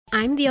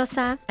I'm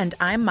Diosa. And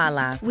I'm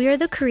Mala. We are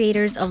the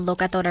creators of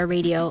Locatora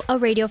Radio, a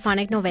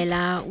radiophonic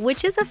novela,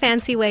 which is a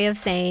fancy way of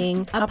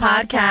saying a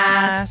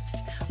podcast.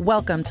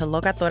 Welcome to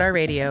Locatora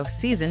Radio,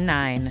 Season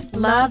 9.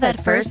 Love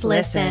at first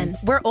listen.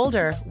 We're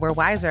older, we're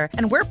wiser,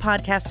 and we're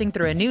podcasting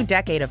through a new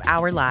decade of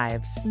our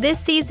lives. This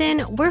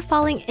season, we're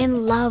falling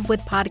in love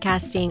with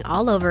podcasting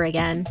all over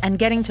again. And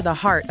getting to the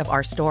heart of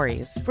our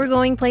stories. We're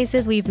going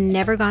places we've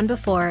never gone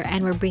before,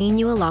 and we're bringing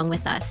you along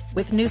with us.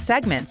 With new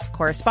segments,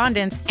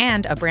 correspondence,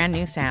 and a brand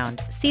new sound.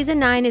 Season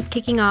 9 is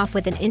kicking off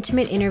with an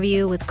intimate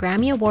interview with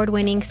Grammy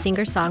Award-winning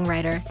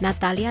singer-songwriter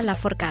Natalia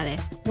Lafourcade.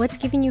 What's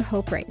giving you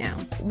hope right now?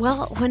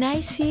 Well, when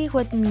I see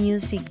what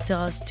music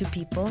does to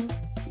people,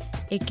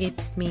 it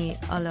gives me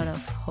a lot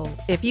of hope.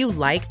 If you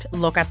liked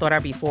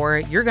Locatora before,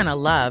 you're going to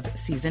love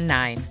Season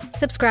 9.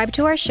 Subscribe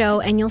to our show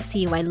and you'll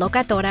see why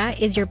Locatora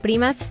is your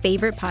prima's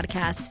favorite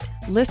podcast.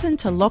 Listen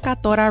to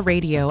Locatora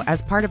Radio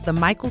as part of the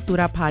My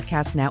Cultura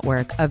Podcast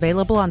Network,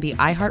 available on the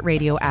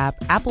iHeartRadio app,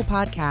 Apple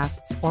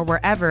Podcasts, or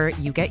wherever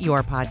you get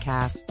your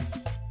podcasts.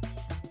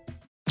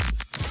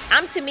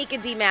 I'm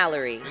Tamika D.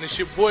 Mallory. And it's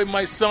your boy,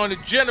 my son, the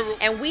General.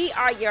 And we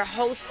are your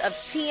hosts of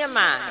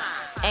TMI.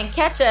 And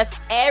catch us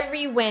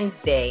every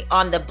Wednesday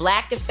on the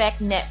Black Effect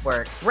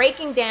Network,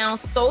 breaking down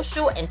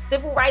social and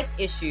civil rights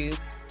issues,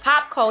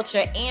 pop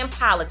culture, and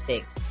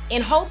politics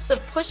in hopes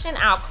of pushing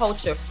our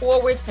culture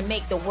forward to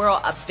make the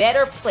world a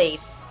better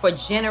place for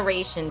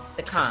generations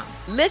to come.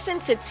 Listen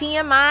to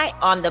TMI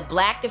on the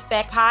Black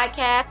Effect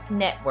Podcast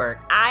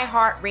Network,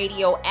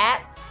 iHeartRadio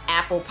app,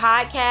 Apple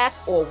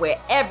Podcasts, or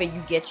wherever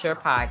you get your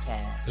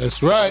podcasts.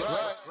 That's right.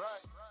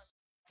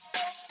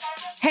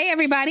 Hey,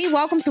 everybody.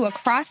 Welcome to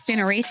Across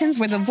Generations,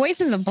 where the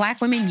voices of Black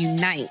women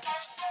unite.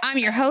 I'm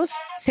your host,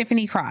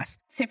 Tiffany Cross.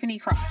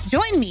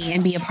 Join me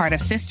and be a part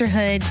of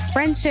sisterhood,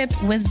 friendship,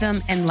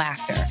 wisdom, and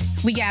laughter.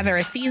 We gather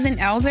a seasoned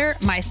elder,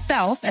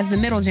 myself as the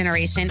middle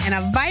generation, and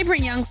a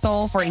vibrant young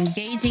soul for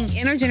engaging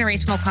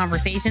intergenerational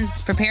conversations.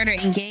 Prepare to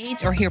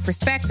engage or hear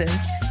perspectives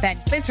that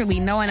literally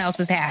no one else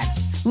has had.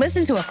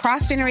 Listen to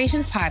Across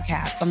Generations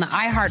podcast on the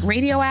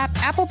iHeartRadio app,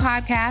 Apple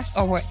Podcasts,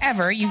 or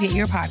wherever you get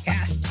your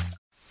podcasts.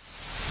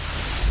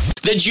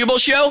 The Jubal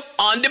Show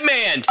on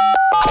demand.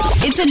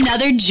 It's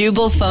another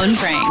Jubal phone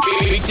prank.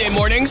 Weekday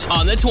mornings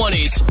on the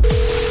 20s.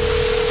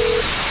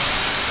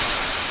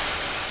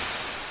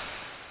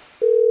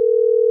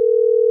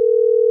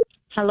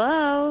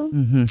 Hello.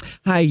 Mm-hmm.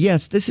 Hi,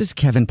 yes, this is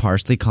Kevin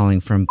Parsley calling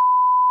from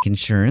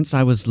Insurance.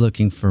 I was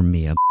looking for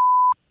Mia.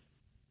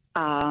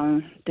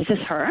 This is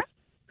her.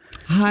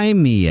 Hi,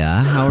 Mia.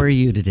 How are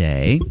you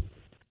today?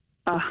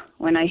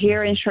 When I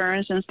hear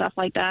insurance and stuff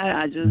like that,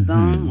 I just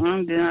I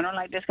don't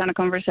like this kind of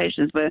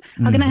conversations. But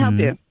how can I help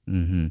you?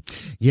 Mm-hmm.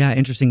 Yeah,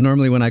 interesting.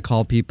 Normally when I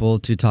call people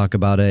to talk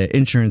about an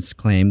insurance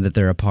claim that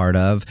they're a part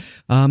of,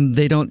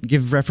 they don't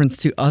give reference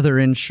to other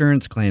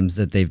insurance claims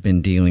that they've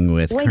been dealing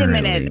with Wait currently.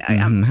 a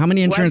minute. How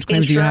many insurance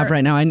claims do you have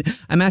right now?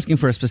 I'm asking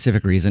for a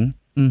specific reason.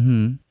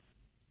 Mm-hmm.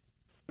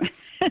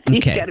 You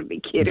Okay. got to be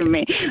kidding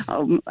me.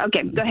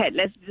 Okay, go ahead.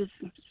 Let's just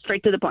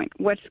straight to the point.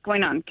 What's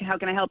going on? How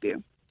can I help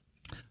you?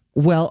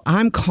 Well,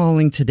 I'm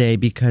calling today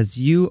because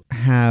you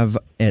have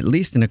at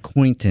least an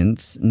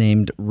acquaintance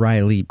named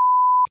Riley.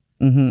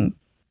 Mm-hmm.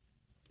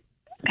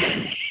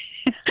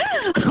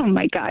 Oh,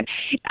 my God.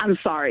 I'm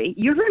sorry.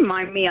 You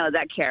remind me of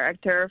that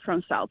character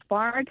from South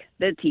Park,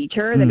 the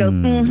teacher that goes,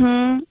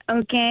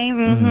 okay,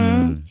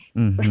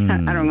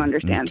 I don't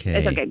understand. Okay.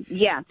 It's okay.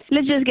 Yeah,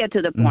 let's just get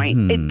to the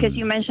point. Because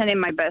you mentioned in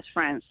my best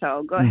friend,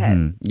 so go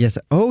ahead. Yes.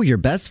 Oh, your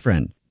best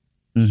friend.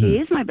 She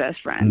is my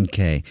best friend.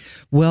 Okay.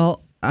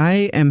 Well,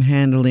 I am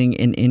handling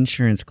an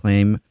insurance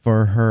claim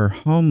for her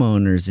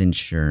homeowner's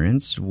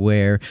insurance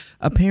where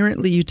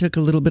apparently you took a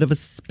little bit of a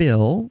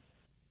spill.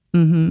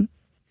 Mm-hmm.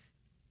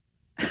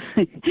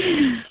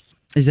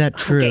 Is that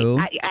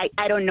true? Okay.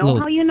 I don't know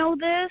how you know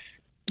this,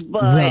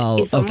 but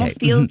well, if someone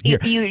feels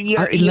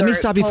let me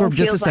stop you for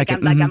just a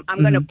second. Like I'm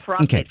going to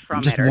profit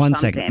from just it or one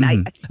something.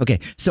 second. Okay,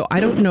 so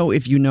I don't know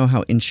if you know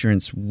how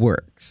insurance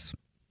works.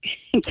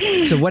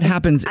 So what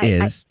happens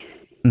is...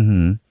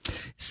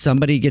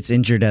 somebody gets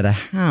injured at a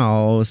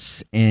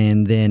house,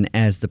 and then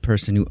as the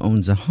person who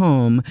owns a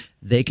home,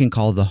 they can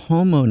call the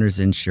homeowner's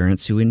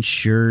insurance who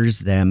insures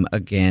them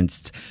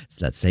against,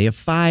 let's say, a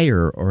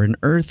fire or an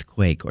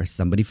earthquake or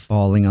somebody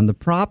falling on the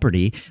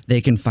property. They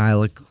can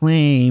file a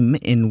claim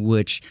in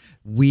which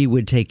we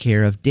would take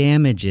care of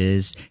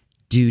damages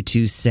due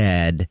to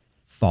said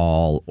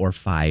fall or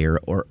fire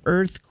or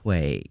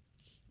earthquake.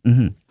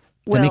 Is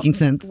that making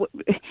sense?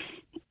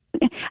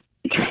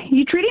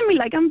 You treating me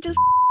like I'm just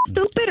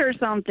stupid or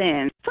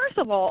something. First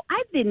of all,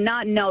 I did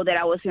not know that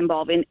I was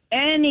involved in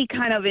any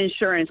kind of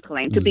insurance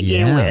claim to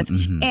begin with.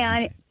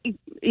 And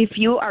if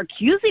you are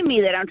accusing me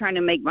that I'm trying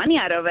to make money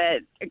out of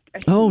it,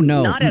 no,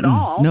 not at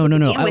all. No.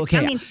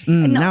 Okay.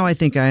 Now I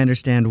think I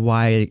understand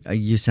why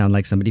you sound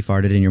like somebody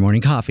farted in your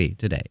morning coffee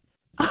today.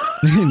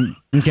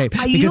 Okay,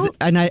 because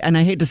and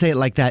I hate to say it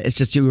like that. It's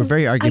just you were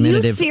very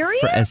argumentative Are you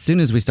serious? as soon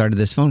as we started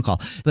this phone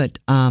call. But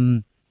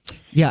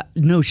Yeah,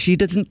 no, she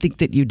doesn't think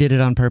that you did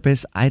it on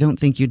purpose. I don't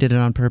think you did it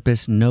on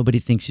purpose. Nobody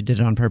thinks you did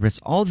it on purpose.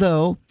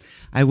 Although,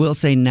 I will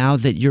say now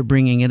that you're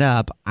bringing it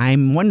up,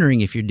 I'm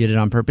wondering if you did it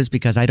on purpose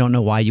because I don't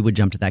know why you would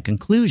jump to that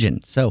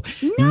conclusion. So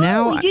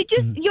now...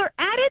 your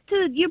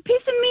attitude, you're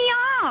pissing me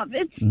off.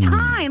 It's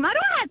time. I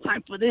don't have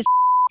time for this.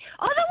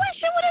 Otherwise,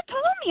 she would have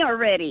told me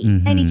already.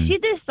 And if she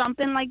did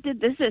something like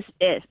this is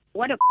it.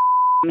 What a...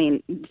 I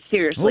mean,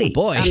 seriously. Oh,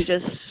 boy. I'm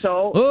just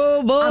so...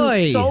 Oh,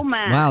 boy. I'm so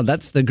mad. Wow,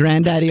 that's the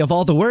granddaddy of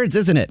all the words,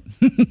 isn't it?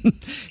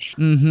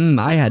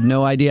 I had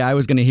no idea I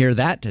was going to hear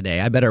that today.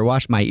 I better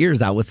wash my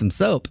ears out with some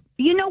soap.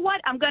 You know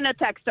what? I'm going to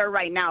text her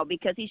right now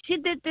because if she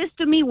did this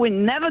to me, we're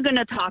never going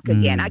to talk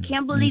again. I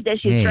can't believe that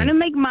she's trying to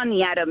make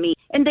money out of me.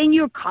 And then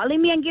you're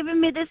calling me and giving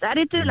me this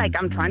attitude like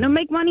I'm trying to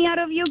make money out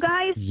of you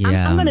guys.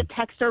 Yeah. I'm going to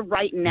text her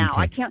right now.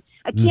 Okay.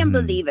 I can't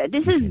believe it.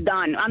 This is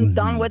done. I'm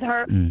done with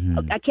her.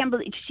 I can't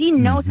believe she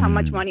knows how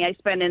much money I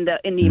spend in the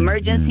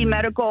emergency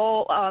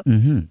medical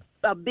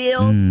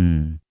bill.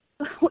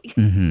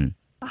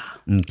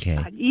 Okay.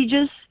 God,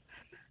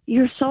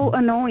 you're so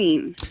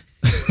annoying.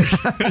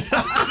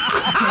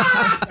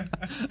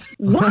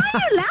 Why are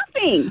you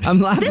laughing? I'm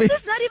laughing. This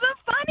is not even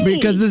funny.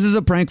 Because this is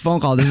a prank phone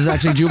call. This is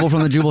actually Jubal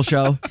from the Jubal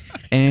Show.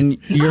 And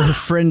your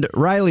friend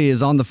Riley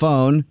is on the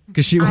phone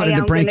because she wanted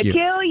to prank you. I'm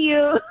going to kill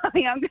you.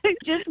 I'm going to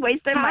just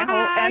waste my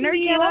whole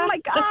energy. Oh, my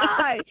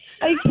God.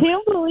 I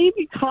can't believe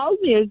he called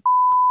me.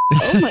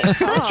 Oh, my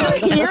God.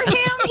 Did you hear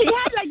him? He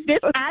had like this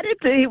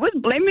attitude. He was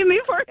blaming me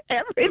for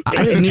everything.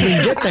 I didn't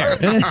even get there.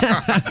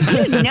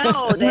 You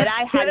know that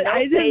I had no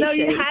I didn't know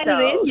you had it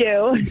in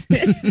you.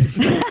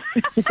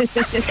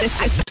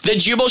 The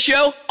Jubal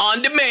Show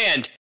on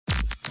demand.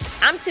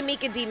 I'm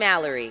Tamika D.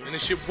 Mallory. And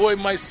it's your boy,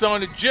 my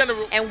son, the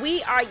General. And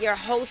we are your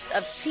hosts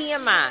of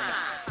TMI.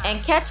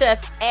 And catch us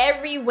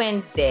every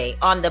Wednesday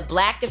on the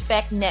Black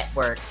Effect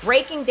Network,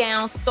 breaking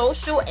down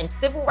social and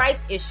civil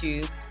rights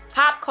issues,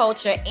 pop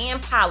culture,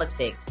 and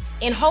politics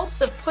in hopes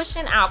of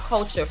pushing our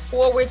culture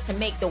forward to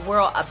make the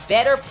world a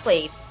better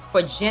place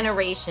for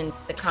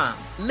generations to come.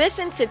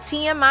 Listen to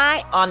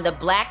TMI on the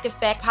Black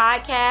Effect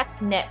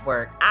Podcast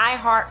Network,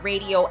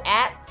 iHeartRadio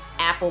app,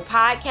 Apple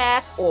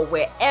Podcasts, or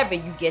wherever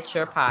you get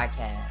your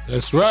podcasts.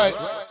 That's right.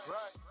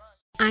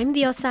 I'm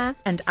Diosa.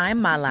 And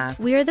I'm Mala.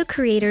 We are the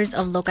creators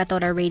of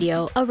Locatora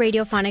Radio, a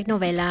radiophonic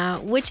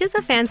novela, which is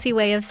a fancy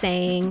way of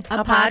saying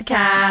a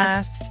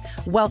podcast.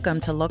 Welcome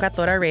to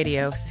Locatora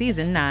Radio,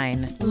 Season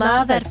 9.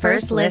 Love at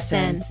first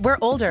listen. We're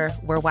older,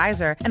 we're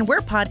wiser, and we're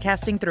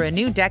podcasting through a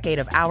new decade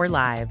of our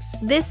lives.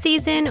 This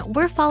season,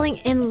 we're falling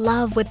in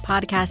love with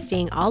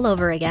podcasting all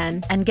over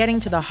again. And getting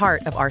to the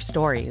heart of our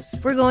stories.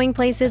 We're going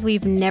places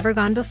we've never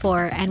gone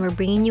before, and we're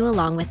bringing you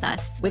along with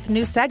us. With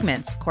new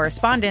segments,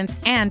 correspondence,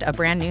 and a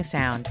brand new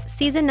sound.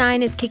 Season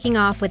 9 is kicking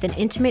off with an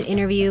intimate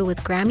interview with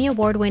Grammy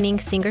Award-winning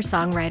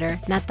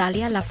singer-songwriter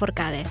Natalia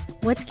Lafourcade.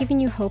 What's giving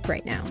you hope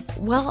right now?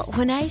 Well,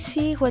 when I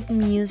see what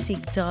music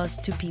does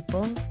to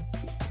people,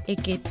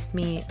 it gives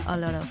me a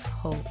lot of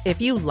hope.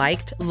 If you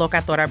liked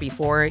Locatora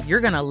before,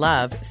 you're going to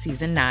love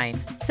Season 9.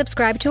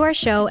 Subscribe to our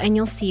show and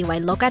you'll see why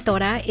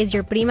Locatora is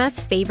your prima's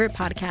favorite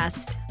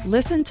podcast.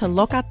 Listen to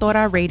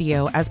Locatora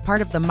Radio as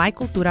part of the My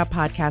Cultura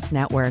Podcast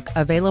Network,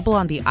 available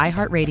on the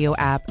iHeartRadio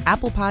app,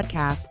 Apple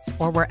Podcasts,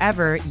 or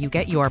wherever you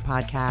get your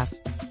podcasts.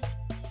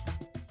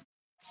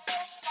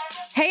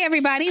 Hey,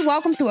 everybody.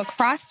 Welcome to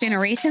Across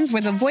Generations,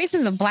 where the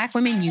voices of Black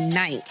women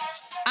unite.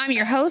 I'm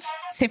your host,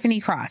 Tiffany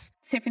Cross.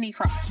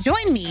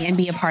 Join me and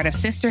be a part of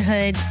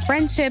sisterhood,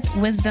 friendship,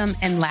 wisdom,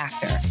 and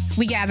laughter.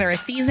 We gather a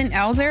seasoned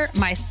elder,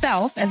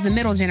 myself as the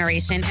middle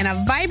generation, and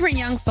a vibrant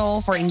young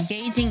soul for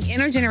engaging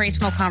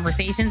intergenerational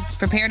conversations.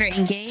 Prepare to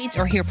engage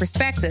or hear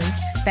perspectives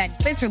that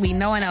literally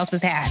no one else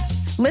has had.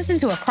 Listen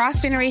to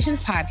Across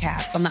Generations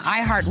podcast on the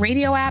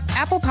iHeartRadio app,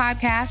 Apple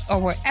Podcasts, or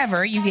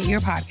wherever you get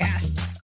your podcasts.